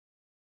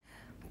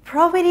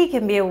Property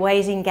can be a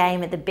waiting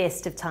game at the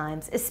best of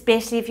times,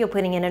 especially if you're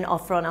putting in an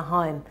offer on a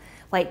home.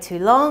 Wait too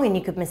long and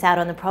you could miss out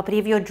on the property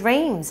of your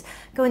dreams.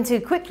 Go in too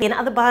quickly and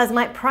other buyers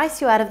might price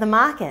you out of the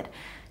market.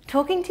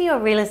 Talking to your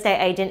real estate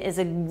agent is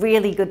a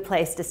really good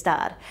place to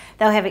start.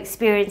 They'll have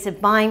experience of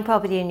buying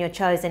property in your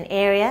chosen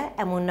area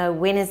and will know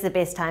when is the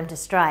best time to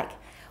strike.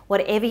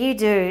 Whatever you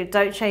do,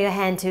 don't show your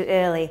hand too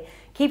early.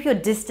 Keep your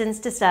distance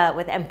to start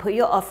with and put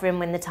your offer in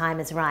when the time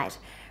is right.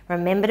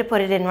 Remember to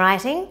put it in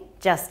writing,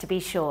 just to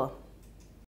be sure.